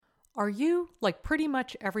Are you, like pretty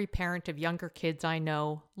much every parent of younger kids I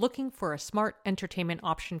know, looking for a smart entertainment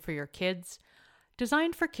option for your kids?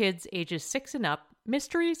 Designed for kids ages 6 and up,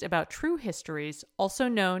 Mysteries About True Histories, also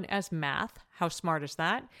known as Math, How Smart Is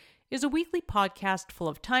That?, is a weekly podcast full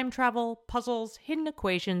of time travel, puzzles, hidden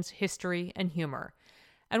equations, history, and humor.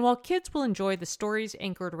 And while kids will enjoy the stories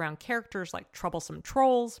anchored around characters like troublesome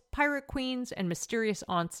trolls, pirate queens, and mysterious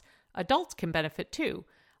aunts, adults can benefit too.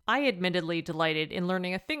 I admittedly delighted in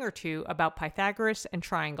learning a thing or two about Pythagoras and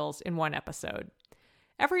triangles in one episode.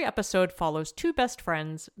 Every episode follows two best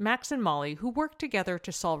friends, Max and Molly, who work together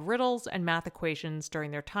to solve riddles and math equations during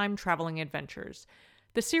their time-traveling adventures.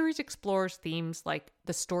 The series explores themes like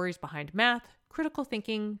the stories behind math, critical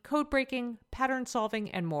thinking, code breaking, pattern solving,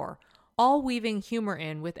 and more, all weaving humor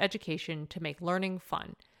in with education to make learning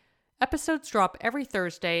fun. Episodes drop every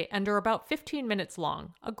Thursday and are about 15 minutes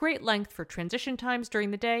long, a great length for transition times during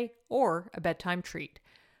the day or a bedtime treat.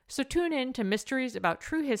 So tune in to Mysteries About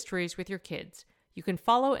True Histories with your kids. You can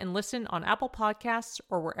follow and listen on Apple Podcasts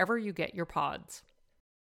or wherever you get your pods.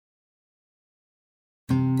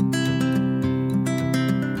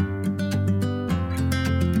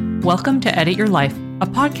 Welcome to Edit Your Life, a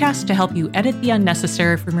podcast to help you edit the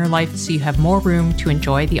unnecessary from your life so you have more room to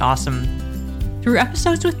enjoy the awesome. Through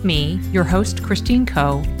episodes with me, your host, Christine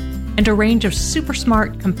Coe, and a range of super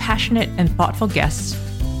smart, compassionate, and thoughtful guests,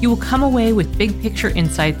 you will come away with big picture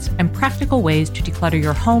insights and practical ways to declutter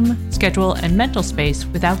your home, schedule, and mental space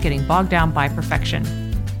without getting bogged down by perfection.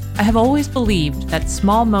 I have always believed that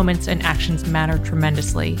small moments and actions matter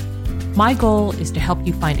tremendously. My goal is to help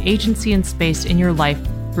you find agency and space in your life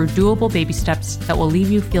through doable baby steps that will leave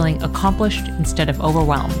you feeling accomplished instead of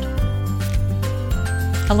overwhelmed.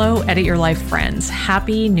 Hello, Edit Your Life friends.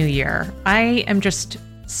 Happy New Year. I am just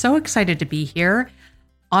so excited to be here.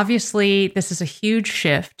 Obviously, this is a huge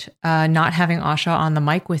shift, not having Asha on the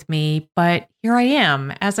mic with me, but here I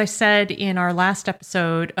am. As I said in our last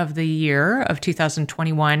episode of the year of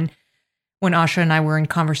 2021, when Asha and I were in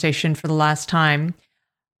conversation for the last time,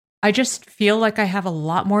 I just feel like I have a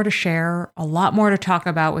lot more to share, a lot more to talk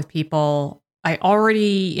about with people. I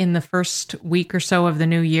already, in the first week or so of the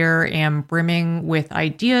new year, am brimming with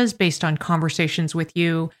ideas based on conversations with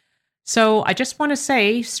you. So I just want to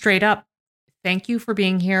say straight up, thank you for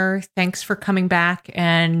being here. Thanks for coming back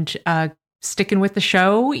and sticking with the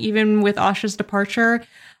show, even with Asha's departure.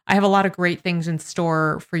 I have a lot of great things in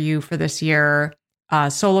store for you for this year,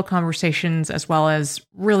 solo conversations, as well as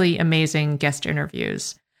really amazing guest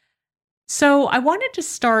interviews. So I wanted to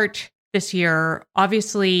start this year,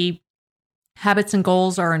 obviously, habits and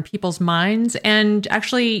goals are in people's minds. And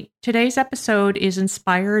actually, today's episode is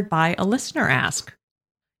inspired by a listener ask.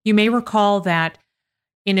 You may recall that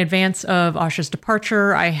in advance of Asha's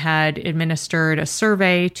departure, I had administered a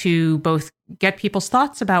survey to both get people's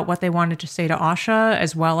thoughts about what they wanted to say to Asha,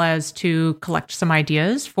 as well as to collect some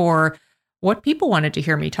ideas for what people wanted to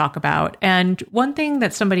hear me talk about. And one thing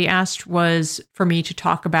that somebody asked was for me to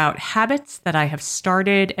talk about habits that I have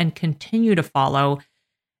started and continue to follow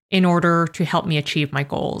in order to help me achieve my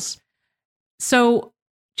goals. So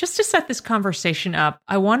just to set this conversation up,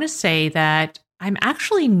 I want to say that I'm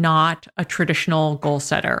actually not a traditional goal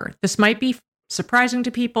setter. This might be surprising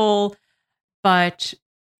to people, but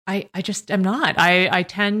I just am not. I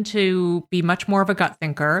tend to be much more of a gut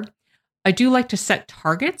thinker. I do like to set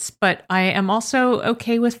targets, but I am also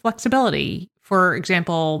okay with flexibility. For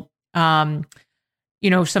example,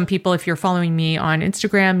 some people, if you're following me on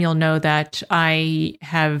Instagram, you'll know that I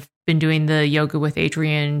have been doing the Yoga with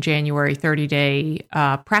Adriene January 30-day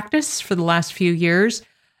practice for the last few years.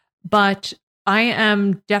 But I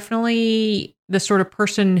am definitely the sort of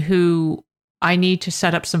person who I need to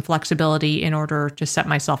set up some flexibility in order to set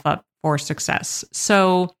myself up for success.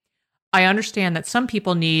 So I understand that some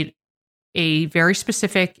people need a very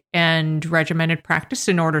specific and regimented practice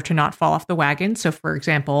in order to not fall off the wagon. So for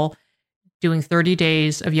example, doing 30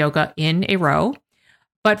 days of yoga in a row.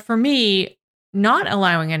 But for me, not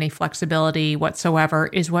allowing any flexibility whatsoever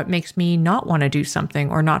is what makes me not want to do something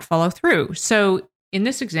or not follow through. So in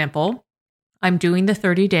this example, I'm doing the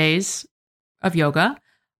 30 days of yoga.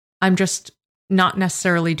 I'm just not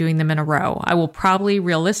necessarily doing them in a row. I will probably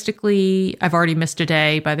realistically, I've already missed a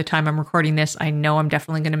day by the time I'm recording this. I know I'm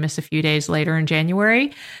definitely going to miss a few days later in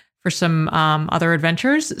January for some other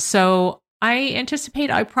adventures. So I anticipate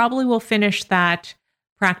I probably will finish that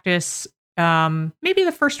practice maybe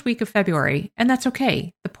the first week of February, and that's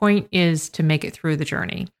okay. The point is to make it through the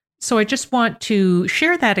journey. So I just want to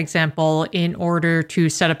share that example in order to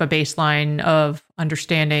set up a baseline of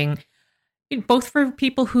understanding both for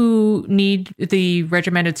people who need the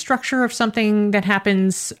regimented structure of something that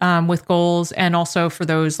happens with goals, and also for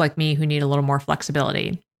those like me who need a little more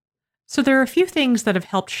flexibility. So there are a few things that have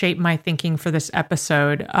helped shape my thinking for this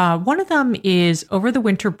episode. One of them is over the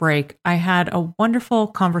winter break, I had a wonderful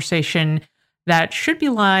conversation that should be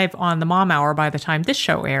live on the Mom Hour by the time this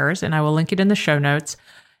show airs, and I will link it in the show notes.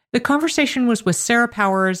 The conversation was with Sarah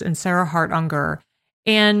Powers and Sarah Hart Unger,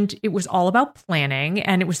 and it was all about planning,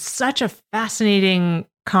 and it was such a fascinating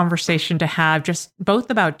conversation to have, just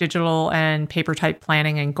both about digital and paper type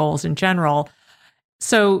planning and goals in general.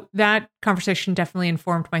 So that conversation definitely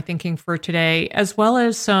informed my thinking for today, as well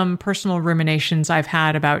as some personal ruminations I've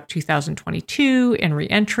had about 2022 and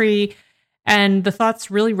reentry. And the thoughts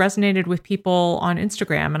really resonated with people on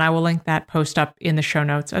Instagram, and I will link that post up in the show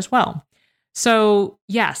notes as well. So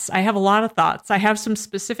yes, I have a lot of thoughts. I have some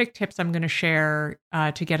specific tips I'm going to share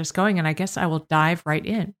to get us going, and I guess I will dive right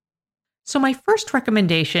in. So my first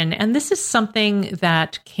recommendation, and this is something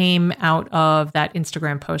that came out of that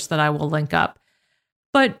Instagram post that I will link up,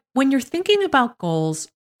 but when you're thinking about goals,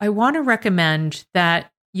 I want to recommend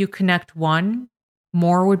that you connect one.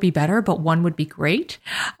 More would be better, but one would be great.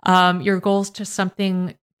 Your goals to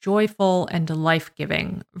something joyful and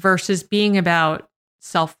life-giving versus being about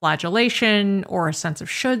self-flagellation or a sense of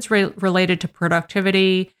shoulds related to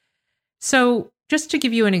productivity. So just to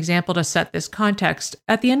give you an example to set this context,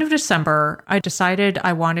 at the end of December, I decided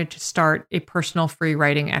I wanted to start a personal free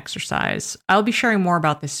writing exercise. I'll be sharing more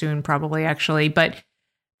about this soon, probably actually, but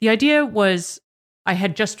the idea was I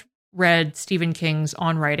had just read Stephen King's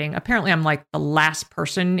On Writing. Apparently, I'm like the last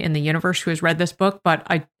person in the universe who has read this book, but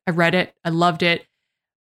I read it. I loved it.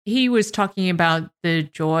 He was talking about the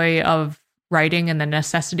joy of writing and the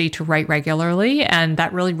necessity to write regularly, and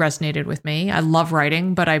that really resonated with me. I love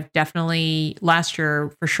writing, but I've definitely, last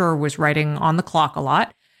year for sure, was writing on the clock a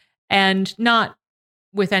lot, and not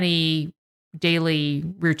with any daily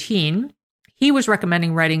routine. He was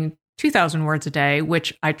recommending writing 2,000 words a day,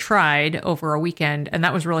 which I tried over a weekend, and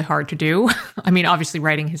that was really hard to do. I mean, obviously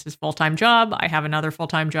writing is his full-time job. I have another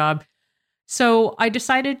full-time job. So I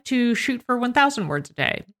decided to shoot for 1,000 words a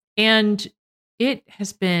day. And it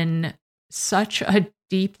has been such a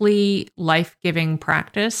deeply life-giving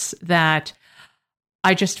practice that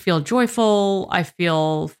I just feel joyful. I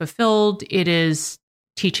feel fulfilled. It is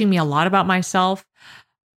teaching me a lot about myself.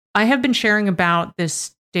 I have been sharing about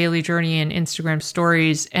this daily journey in Instagram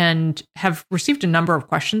stories and have received a number of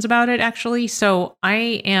questions about it, actually. So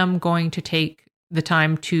I am going to take the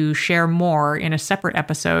time to share more in a separate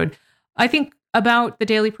episode, I think, about the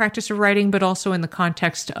daily practice of writing, but also in the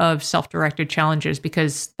context of self-directed challenges,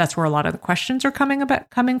 because that's where a lot of the questions are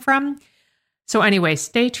coming from. So anyway,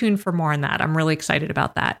 stay tuned for more on that. I'm really excited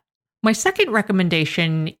about that. My second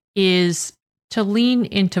recommendation is to lean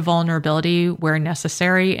into vulnerability where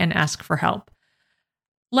necessary and ask for help.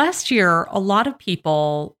 Last year, a lot of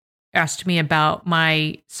people asked me about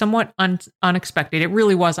my somewhat unexpected, it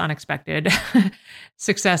really was unexpected,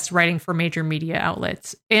 success writing for major media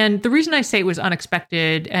outlets. And the reason I say it was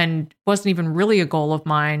unexpected and wasn't even really a goal of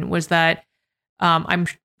mine was that I'm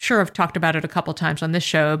sure I've talked about it a couple times on this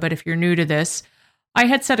show, but if you're new to this, I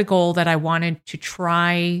had set a goal that I wanted to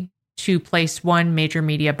try to place one major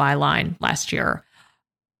media byline last year.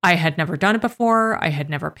 I had never done it before. I had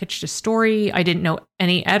never pitched a story. I didn't know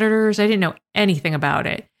any editors. I didn't know anything about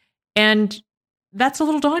it. And that's a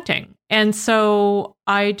little daunting. And so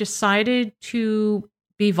I decided to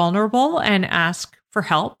be vulnerable and ask for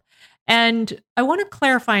help. And I want to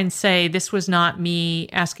clarify and say this was not me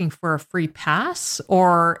asking for a free pass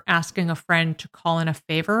or asking a friend to call in a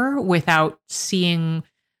favor without seeing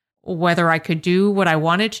whether I could do what I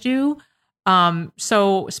wanted to do.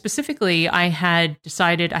 So specifically, I had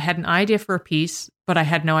decided I had an idea for a piece, but I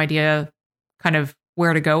had no idea kind of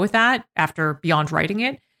where to go with that after beyond writing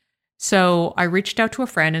it. So I reached out to a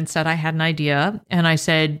friend and said I had an idea. And I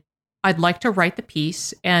said, I'd like to write the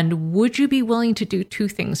piece. And would you be willing to do two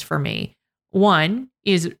things for me? One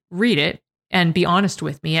is read it and be honest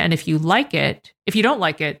with me. And if you like it, if you don't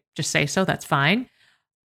like it, just say so, that's fine.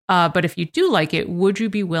 But if you do like it, would you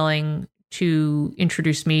be willing to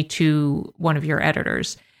introduce me to one of your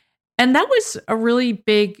editors? And that was a really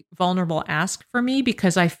big, vulnerable ask for me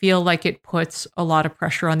because I feel like it puts a lot of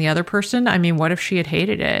pressure on the other person. I mean, what if she had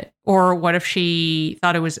hated it? Or what if she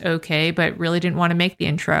thought it was okay, but really didn't want to make the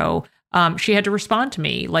intro? She had to respond to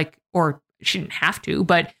me, or she didn't have to,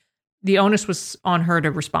 but the onus was on her to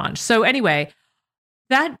respond. So anyway,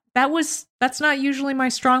 that's not usually my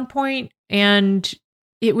strong point. And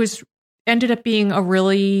it ended up being a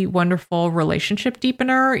really wonderful relationship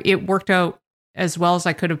deepener. It worked out as well as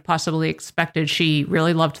I could have possibly expected. She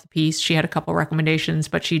really loved the piece. She had a couple recommendations,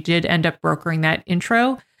 but she did end up brokering that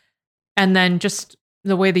intro. And then just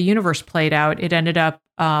the way the universe played out, it ended up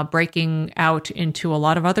breaking out into a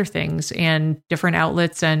lot of other things and different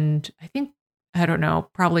outlets. And I don't know,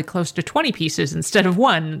 probably close to 20 pieces instead of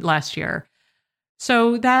one last year.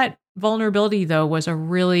 So that vulnerability, though, was a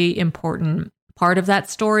really important part of that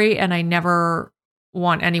story. And I never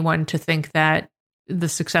want anyone to think that the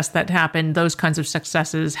success that happened, those kinds of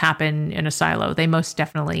successes happen in a silo. They most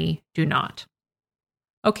definitely do not.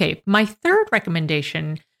 Okay, my third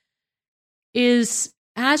recommendation is,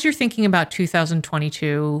 as you're thinking about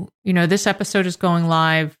 2022, this episode is going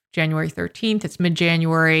live January 13th. It's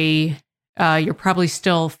mid-January. You're probably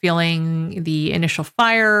still feeling the initial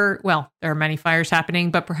fire. Well, there are many fires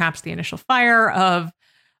happening, but perhaps the initial fire of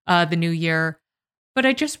the new year. But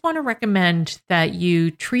I just want to recommend that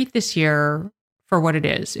you treat this year for what it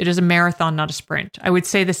is. It is a marathon, not a sprint. I would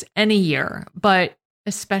say this any year, but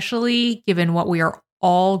especially given what we are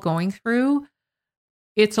all going through,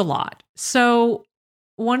 it's a lot. So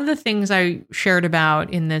one of the things I shared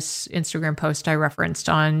about in this Instagram post I referenced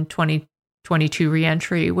on 2022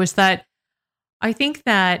 reentry was that I think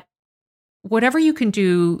that whatever you can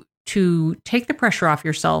do to take the pressure off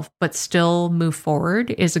yourself, but still move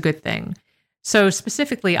forward is a good thing. So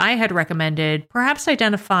specifically, I had recommended perhaps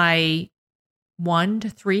identify 1 to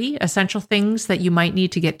 3 essential things that you might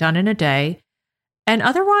need to get done in a day. And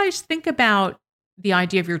otherwise, think about the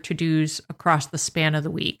idea of your to-dos across the span of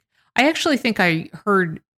the week. I actually think I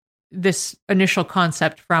heard this initial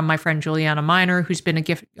concept from my friend Juliana Miner, who's been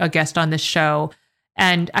a guest on this show.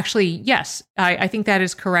 And actually, yes, I think that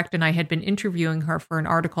is correct. And I had been interviewing her for an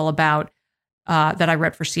article about that I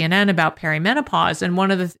read for CNN about perimenopause. And one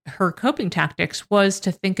of her coping tactics was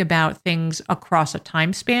to think about things across a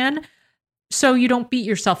time span. So you don't beat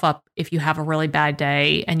yourself up if you have a really bad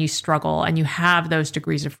day and you struggle and you have those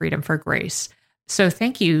degrees of freedom for grace. So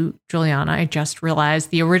thank you, Juliana. I just realized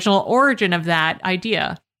the original origin of that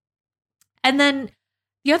idea. And then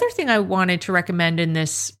the other thing I wanted to recommend in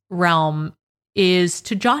this realm is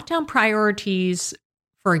to jot down priorities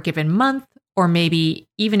for a given month, or maybe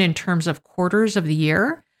even in terms of quarters of the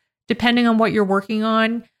year, depending on what you're working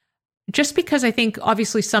on. Just because I think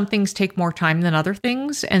obviously some things take more time than other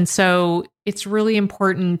things. And so it's really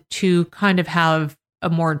important to kind of have a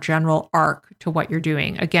more general arc to what you're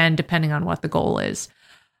doing, again, depending on what the goal is.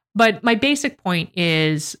 But my basic point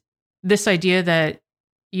is this idea that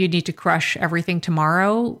you need to crush everything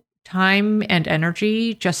tomorrow. Time and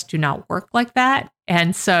energy just do not work like that.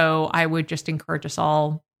 And so I would just encourage us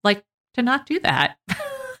all to not do that.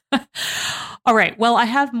 All right. Well, I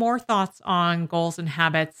have more thoughts on goals and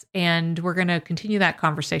habits, and we're going to continue that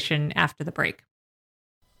conversation after the break.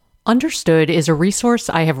 Understood is a resource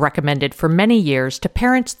I have recommended for many years to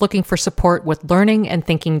parents looking for support with learning and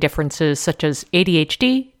thinking differences such as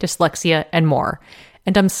ADHD, dyslexia, and more.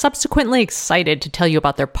 And I'm subsequently excited to tell you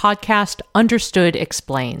about their podcast, Understood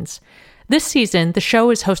Explains. This season, the show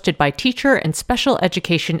is hosted by teacher and special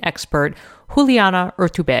education expert Juliana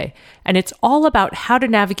Urtubey, and it's all about how to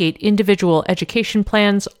navigate individual education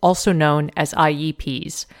plans, also known as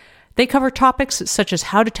IEPs. They cover topics such as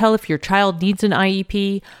how to tell if your child needs an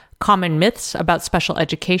IEP, common myths about special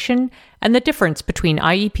education, and the difference between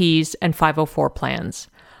IEPs and 504 plans.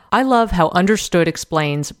 I love how Understood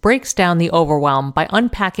Explains breaks down the overwhelm by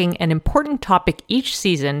unpacking an important topic each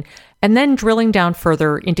season and then drilling down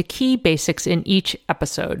further into key basics in each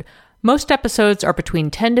episode. Most episodes are between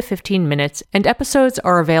 10 to 15 minutes, and episodes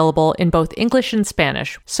are available in both English and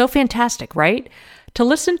Spanish. So fantastic, right? To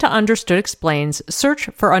listen to Understood Explains, search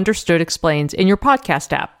for Understood Explains in your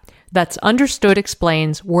podcast app. That's Understood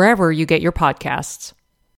Explains wherever you get your podcasts.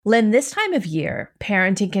 Lynn, this time of year,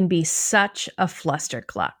 parenting can be such a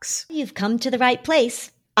flusterclux. You've come to the right place.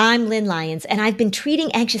 I'm Lynn Lyons, and I've been treating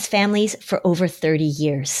anxious families for over 30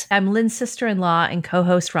 years. I'm Lynn's sister-in-law and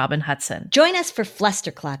co-host Robin Hudson. Join us for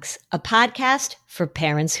Flusterclux, a podcast for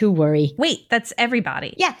parents who worry. Wait, that's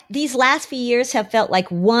everybody. Yeah, these last few years have felt like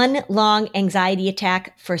one long anxiety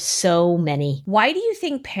attack for so many. Why do you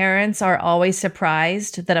think parents are always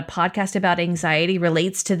surprised that a podcast about anxiety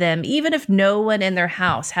relates to them, even if no one in their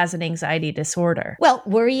house has an anxiety disorder? Well,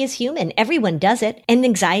 worry is human. Everyone does it. And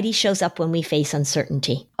anxiety shows up when we face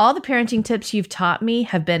uncertainty. All the parenting tips you've taught me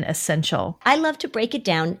have been essential. I love to break it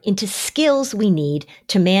down into skills we need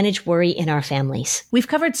to manage worry in our families. We've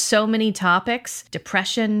covered so many topics: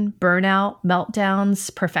 depression, burnout,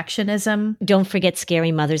 meltdowns, perfectionism. Don't forget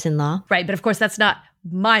scary mothers-in-law. Right, but of course that's not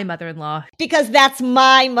my mother-in-law. Because that's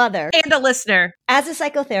my mother. And a listener. As a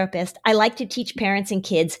psychotherapist, I like to teach parents and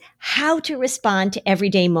kids how to respond to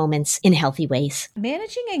everyday moments in healthy ways.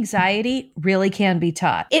 Managing anxiety really can be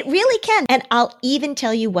taught. It really can. And I'll even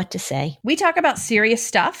tell you what to say. We talk about serious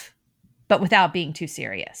stuff, but without being too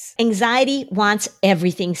serious. Anxiety wants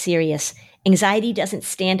everything serious. Anxiety doesn't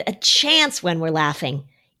stand a chance when we're laughing,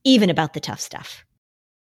 even about the tough stuff.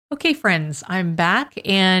 Okay, friends, I'm back.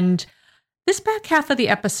 And this back half of the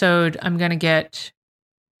episode, I'm going to get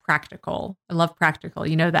practical. I love practical.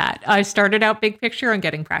 You know that. I started out big picture. I'm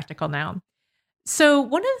getting practical now. So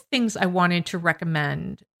one of the things I wanted to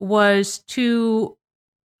recommend was to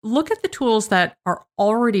look at the tools that are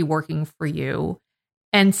already working for you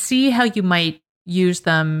and see how you might use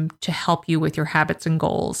them to help you with your habits and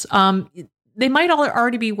goals. They might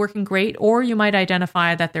already be working great, or you might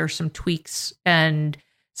identify that there's some tweaks and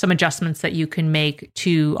some adjustments that you can make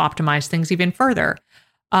to optimize things even further.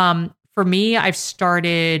 For me,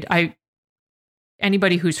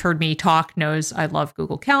 anybody who's heard me talk knows I love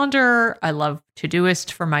Google Calendar. I love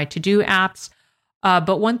Todoist for my to-do apps.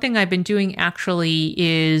 But one thing I've been doing actually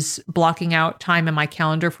is blocking out time in my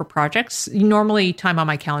calendar for projects. Normally, time on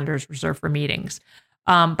my calendar is reserved for meetings.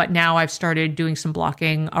 But now I've started doing some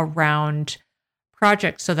blocking around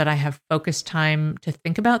projects so that I have focused time to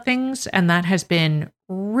think about things. And that has been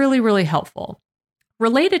really, really helpful.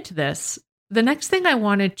 Related to this, the next thing I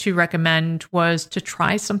wanted to recommend was to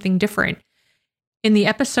try something different. In the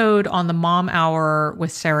episode on the Mom Hour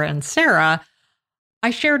with Sarah and Sarah,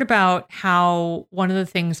 I shared about how one of the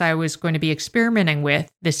things I was going to be experimenting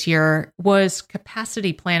with this year was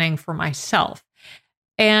capacity planning for myself.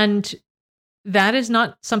 And that is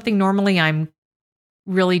not something normally I'm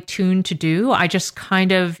really tuned to do. I just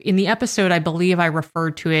kind of, in the episode, I believe I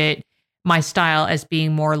referred to it, my style, as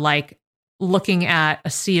being more like looking at a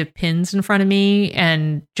sea of pins in front of me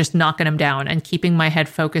and just knocking them down and keeping my head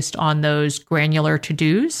focused on those granular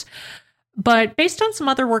to-dos. But based on some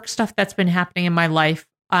other work stuff that's been happening in my life,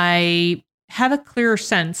 I have a clearer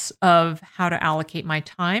sense of how to allocate my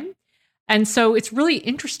time. And so it's really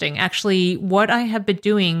interesting, actually, what I have been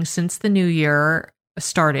doing since the new year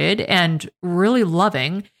started and really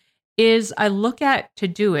loving is I look at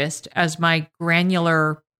Todoist as my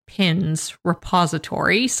granular pins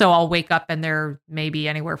repository. So I'll wake up and there may be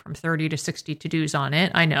anywhere from 30 to 60 to-dos on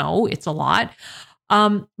it. I know it's a lot.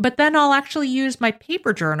 But then I'll actually use my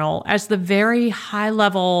paper journal as the very high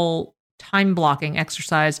level time blocking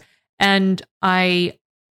exercise. And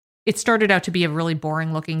it started out to be a really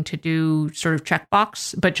boring looking to-do sort of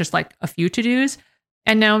checkbox, but just like a few to-dos.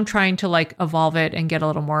 And now I'm trying to like evolve it and get a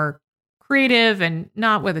little more creative and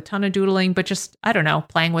not with a ton of doodling, but just, I don't know,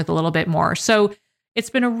 playing with a little bit more. So it's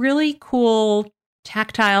been a really cool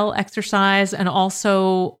tactile exercise and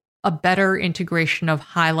also a better integration of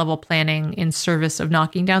high level planning in service of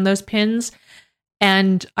knocking down those pins.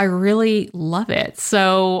 And I really love it.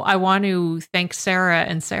 So I want to thank Sarah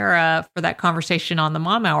and Sarah for that conversation on the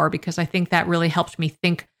Mom Hour, because I think that really helped me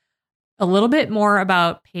think a little bit more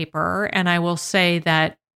about paper. And I will say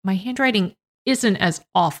that my handwriting isn't as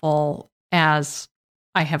awful as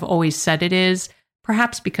I have always said it is,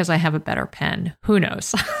 perhaps because I have a better pen. Who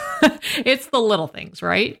knows? It's the little things,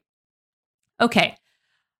 right? Okay.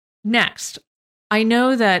 Next, I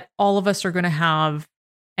know that all of us are going to have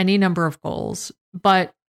any number of goals,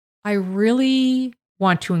 but I really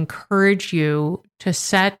want to encourage you to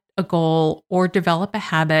set a goal or develop a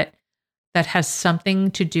habit that has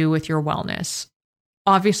something to do with your wellness.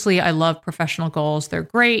 Obviously, I love professional goals. They're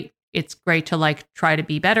great. It's great to like try to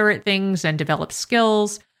be better at things and develop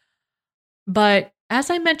skills. But as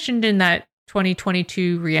I mentioned in that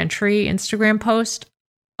 2022 reentry Instagram post,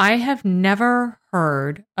 I have never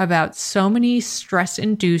heard about so many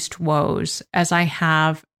stress-induced woes as I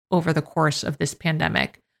have over the course of this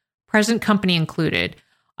pandemic, present company included.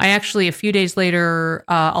 I actually, a few days later,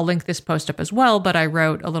 I'll link this post up as well, but I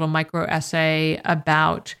wrote a little micro essay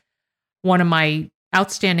about one of my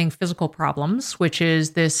outstanding physical problems, which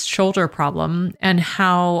is this shoulder problem, and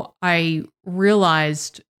how I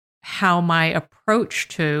realized how my approach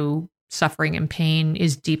to suffering and pain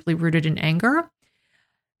is deeply rooted in anger.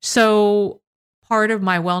 So part of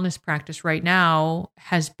my wellness practice right now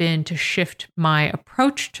has been to shift my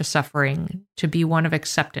approach to suffering to be one of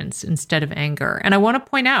acceptance instead of anger. And I want to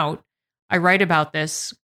point out, I write about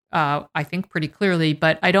this, I think pretty clearly,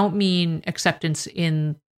 but I don't mean acceptance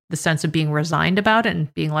in the sense of being resigned about it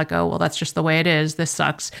and being like, oh, well, that's just the way it is. This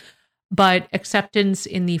sucks. But acceptance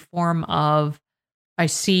in the form of, I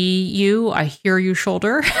see you, I hear you,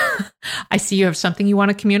 shoulder. I see you have something you want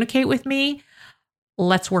to communicate with me.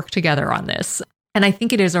 Let's work together on this. And I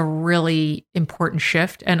think it is a really important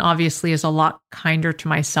shift, and obviously is a lot kinder to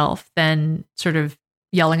myself than sort of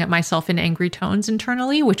yelling at myself in angry tones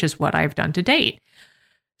internally, which is what I've done to date.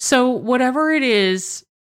 So whatever it is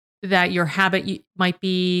that your habit might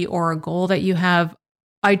be or a goal that you have,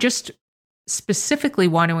 I just specifically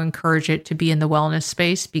want to encourage it to be in the wellness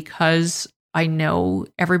space because I know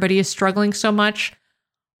everybody is struggling so much.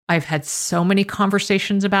 I've had so many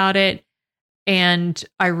conversations about it, and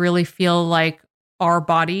I really feel like our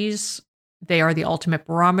bodies, they are the ultimate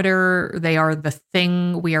barometer. They are the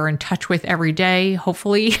thing we are in touch with every day.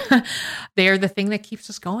 Hopefully, they are the thing that keeps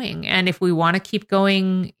us going. And if we want to keep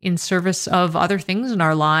going in service of other things in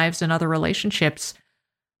our lives and other relationships,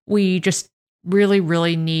 we just really,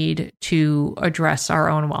 really need to address our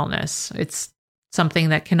own wellness. It's something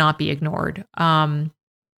that cannot be ignored.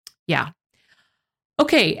 Yeah.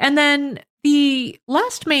 Okay. And then the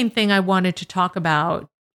last main thing I wanted to talk about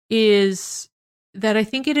is that I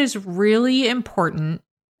think it is really important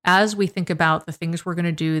as we think about the things we're going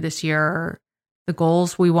to do this year, the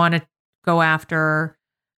goals we want to go after,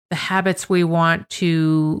 the habits we want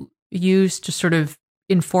to use to sort of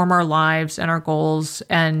inform our lives and our goals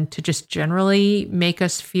and to just generally make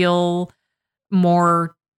us feel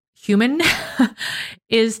more human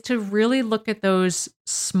is to really look at those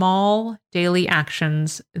small daily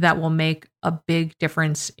actions that will make a big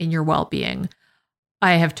difference in your well-being.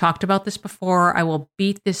 I have talked about this before. I will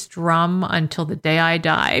beat this drum until the day I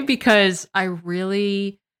die because I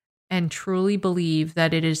really and truly believe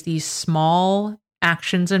that it is these small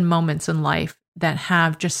actions and moments in life that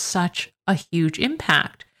have just such a huge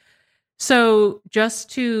impact. So just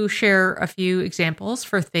to share a few examples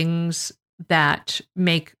for things that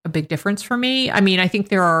make a big difference for me. I mean, I think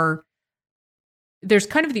there's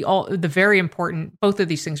kind of the very important, both of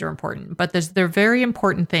these things are important, but there's the very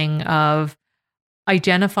important thing of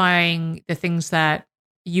identifying the things that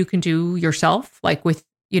you can do yourself, like with,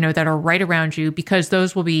 that are right around you, because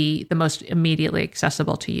those will be the most immediately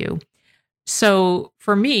accessible to you. So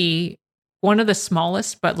for me, one of the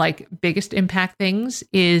smallest but like biggest impact things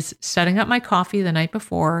is setting up my coffee the night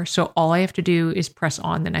before. So all I have to do is press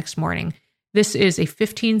on the next morning. This is a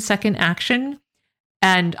 15-second action.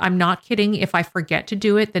 And I'm not kidding. If I forget to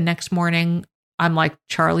do it the next morning, I'm like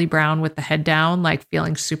Charlie Brown with the head down, like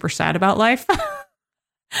feeling super sad about life.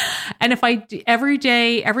 And if I every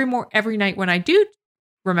day, every night when I do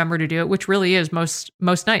remember to do it, which really is most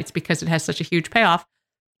nights because it has such a huge payoff,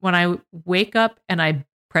 when I wake up and I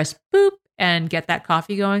press boop and get that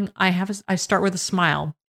coffee going, I start with a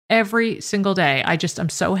smile every single day. I'm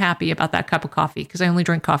so happy about that cup of coffee because I only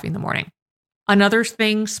drink coffee in the morning. Another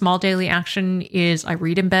thing, small daily action, is I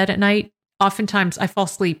read in bed at night. Oftentimes I fall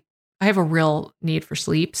asleep. I have a real need for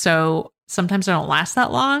sleep. So sometimes I don't last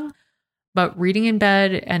that long. But reading in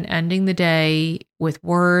bed and ending the day with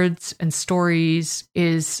words and stories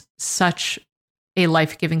is such a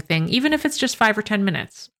life-giving thing, even if it's just 5 or 10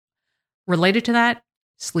 minutes. Related to that,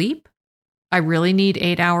 sleep. I really need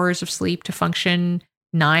 8 hours of sleep to function,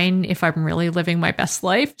 9 if I'm really living my best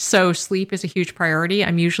life. So sleep is a huge priority.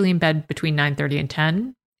 I'm usually in bed between 9:30 and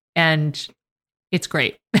 10, and it's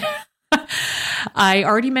great. I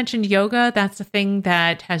already mentioned yoga. That's a thing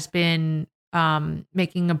that has been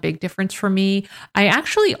making a big difference for me. I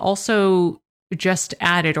actually also just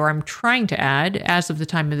added, or I'm trying to add as of the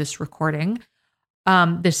time of this recording,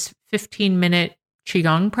 this 15-minute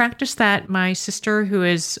Qigong practice that my sister, who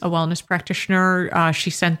is a wellness practitioner, she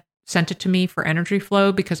sent it to me for energy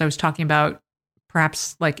flow because I was talking about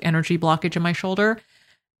perhaps like energy blockage in my shoulder.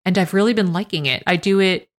 And I've really been liking it. I've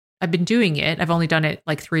been doing it. I've only done it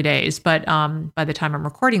like 3 days, but by the time I'm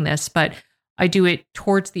recording this, but I do it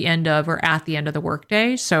towards the end of or at the end of the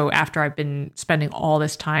workday. So after I've been spending all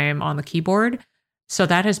this time on the keyboard. So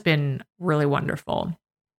that has been really wonderful.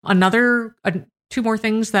 Two more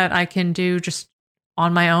things that I can do just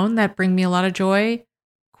on my own that bring me a lot of joy.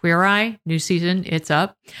 Queer Eye, new season, it's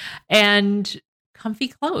up. And comfy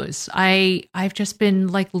clothes. I've just been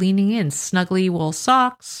like leaning in. Snuggly wool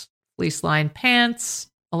socks, fleece lined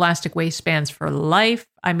pants, elastic waistbands for life.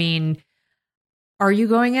 I mean, are you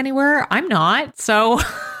going anywhere? I'm not. So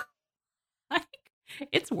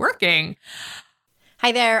it's working.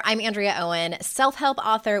 Hi there, I'm Andrea Owen, self-help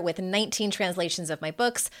author with 19 translations of my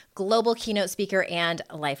books, global keynote speaker, and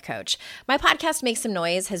life coach. My podcast, Make Some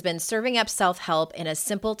Noise, has been serving up self-help in a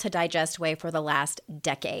simple-to-digest way for the last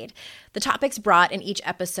decade. The topics brought in each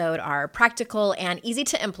episode are practical and easy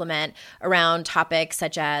to implement around topics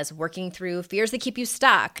such as working through fears that keep you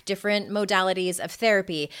stuck, different modalities of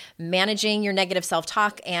therapy, managing your negative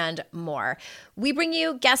self-talk, and more. We bring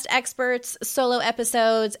you guest experts, solo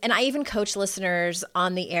episodes, and I even coach listeners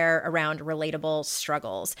on the air around relatable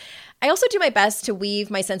struggles. I also do my best to weave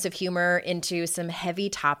my sense of humor into some heavy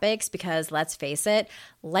topics because, let's face it,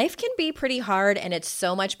 life can be pretty hard, and it's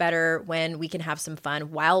so much better when we can have some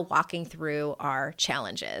fun while walking through our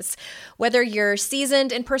challenges. Whether you're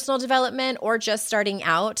seasoned in personal development or just starting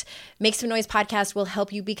out, Make Some Noise podcast will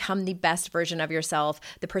help you become the best version of yourself,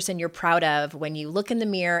 the person you're proud of when you look in the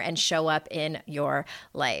mirror and show up in your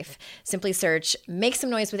life. Simply search Make Some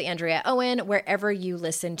Noise with Andrea Owen wherever you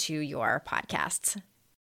listen to your podcasts.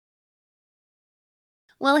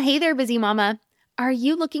 Well, hey there, busy mama. Are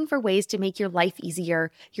you looking for ways to make your life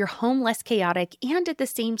easier, your home less chaotic, and at the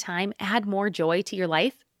same time add more joy to your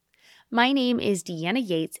life? My name is Deanna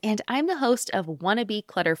Yates, and I'm the host of Wanna Be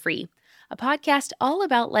Clutter Free, a podcast all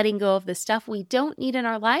about letting go of the stuff we don't need in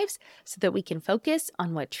our lives so that we can focus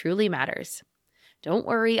on what truly matters. Don't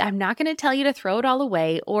worry, I'm not going to tell you to throw it all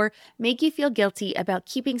away or make you feel guilty about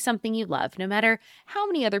keeping something you love, no matter how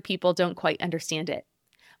many other people don't quite understand it.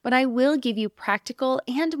 But I will give you practical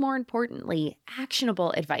and, more importantly,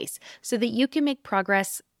 actionable advice so that you can make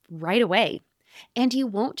progress right away. And you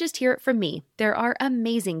won't just hear it from me. There are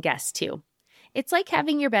amazing guests too. It's like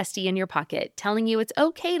having your bestie in your pocket telling you it's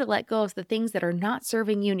okay to let go of the things that are not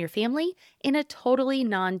serving you and your family in a totally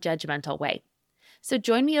non-judgmental way. So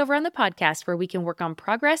join me over on the podcast where we can work on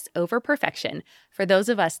progress over perfection for those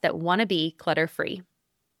of us that want to be clutter-free.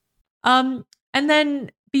 And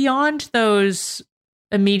then beyond those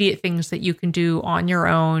immediate things that you can do on your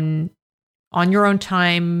own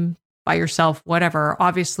time, by yourself, whatever.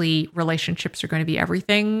 Obviously, relationships are going to be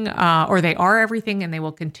everything, or they are everything, and they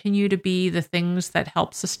will continue to be the things that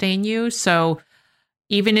help sustain you. So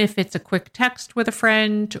even if it's a quick text with a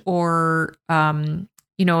friend or,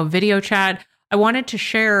 a video chat, I wanted to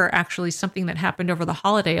share actually something that happened over the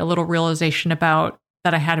holiday, a little realization that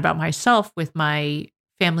I had about myself with my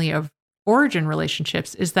family of origin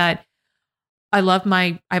relationships is that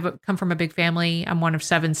I've come from a big family. I'm one of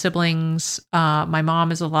 7 siblings. My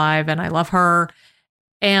mom is alive and I love her.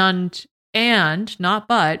 And not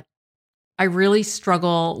but, I really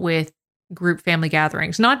struggle with group family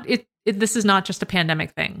gatherings. This is not just a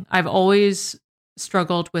pandemic thing. I've always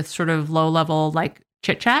struggled with sort of low level, like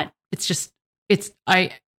chit chat.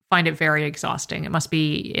 I find it very exhausting. It must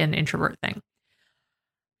be an introvert thing.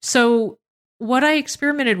 So what I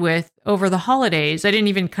experimented with over the holidays, I didn't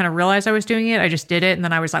even kind of realize I was doing it. I just did it. And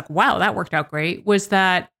then I was like, wow, that worked out great, was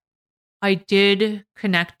that I did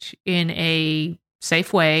connect in a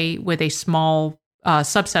safe way with a small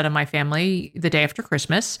subset of my family the day after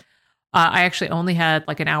Christmas. I actually only had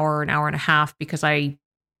like an hour and a half because I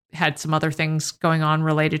had some other things going on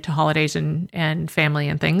related to holidays and family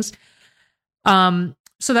and things.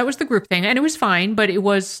 So that was the group thing, and it was fine, but it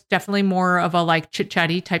was definitely more of a like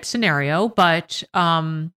chit-chatty type scenario. But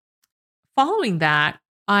following that,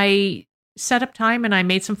 I set up time and I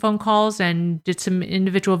made some phone calls and did some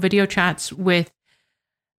individual video chats with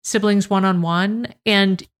siblings one-on-one.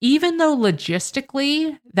 And even though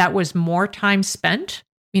logistically that was more time spent,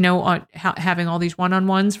 on having all these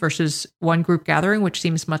one-on-ones versus one group gathering, which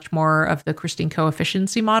seems much more of the Christine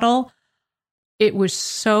co-efficiency model, it was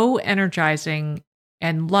so energizing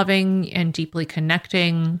and loving and deeply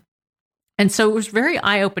connecting. And so it was very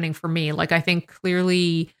eye-opening for me. Like, I think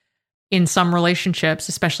clearly in some relationships,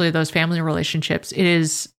 especially those family relationships, it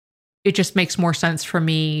just makes more sense for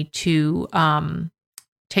me to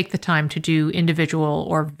take the time to do individual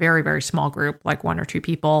or very, very small group, like 1 or 2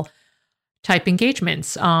 people type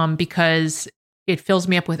engagements, because it fills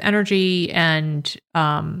me up with energy and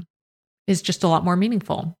is just a lot more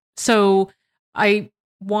meaningful. So I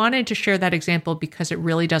wanted to share that example because it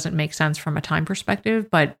really doesn't make sense from a time perspective,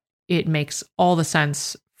 but it makes all the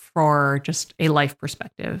sense for just a life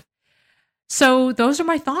perspective. So those are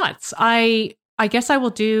my thoughts. I guess I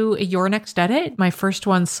will do Your Next Edit, my first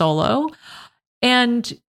one solo,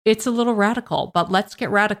 and it's a little radical, but let's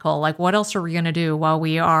get radical. Like, what else are we going to do while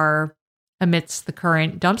we are amidst the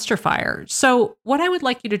current dumpster fire? So what I would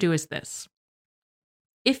like you to do is this.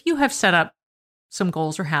 If you have set up some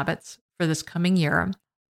goals or habits for this coming year,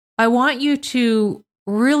 I want you to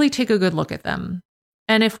really take a good look at them.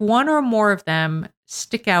 And if one or more of them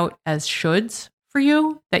stick out as shoulds for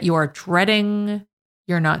you, that you are dreading,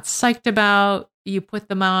 you're not psyched about, you put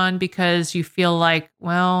them on because you feel like,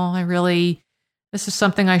 well, this is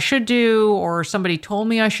something I should do, or somebody told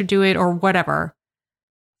me I should do it, or whatever,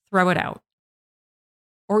 throw it out.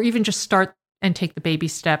 Or even just start and take the baby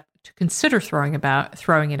step to consider throwing it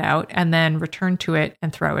out, and then return to it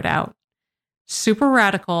and throw it out. Super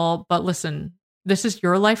radical, but listen, this is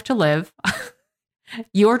your life to live.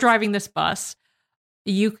 You're driving this bus.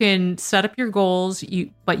 You can set up your goals,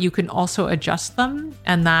 but you can also adjust them,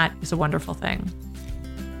 and that is a wonderful thing.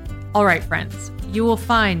 All right, friends, you will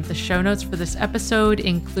find the show notes for this episode,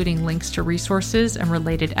 including links to resources and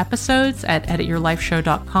related episodes at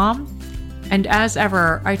edityourlifeshow.com. And as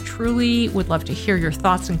ever, I truly would love to hear your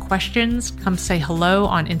thoughts and questions. Come say hello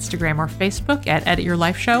on Instagram or Facebook at Edit Your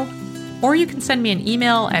Life Show, or you can send me an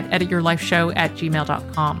email at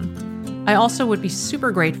edityourlifeshow@gmail.com. I also would be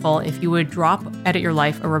super grateful if you would drop Edit Your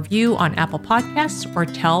Life a review on Apple Podcasts or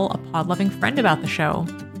tell a pod-loving friend about the show.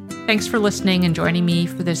 Thanks for listening and joining me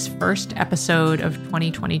for this first episode of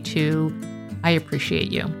 2022. I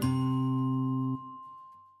appreciate you.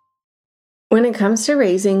 When it comes to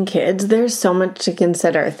raising kids, there's so much to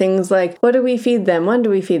consider. Things like, what do we feed them? When do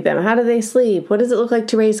we feed them? How do they sleep? What does it look like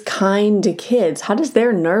to raise kind kids? How does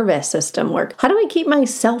their nervous system work? How do I keep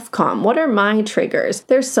myself calm? What are my triggers?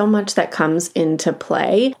 There's so much that comes into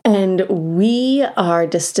play, and we are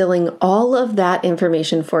distilling all of that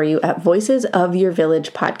information for you at Voices of Your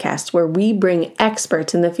Village podcast, where we bring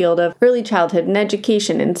experts in the field of early childhood and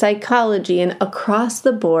education and psychology and across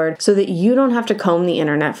the board so that you don't have to comb the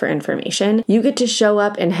internet for information. You get to show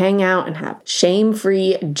up and hang out and have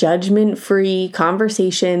shame-free, judgment-free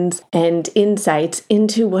conversations and insights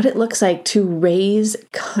into what it looks like to raise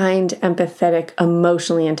kind, empathetic,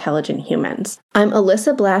 emotionally intelligent humans. I'm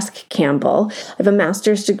Alyssa Blask Campbell. I have a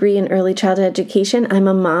master's degree in early childhood education. I'm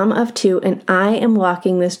a mom of 2, and I am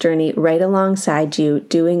walking this journey right alongside you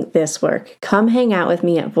doing this work. Come hang out with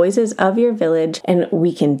me at Voices of Your Village, and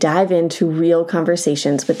we can dive into real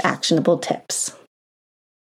conversations with actionable tips.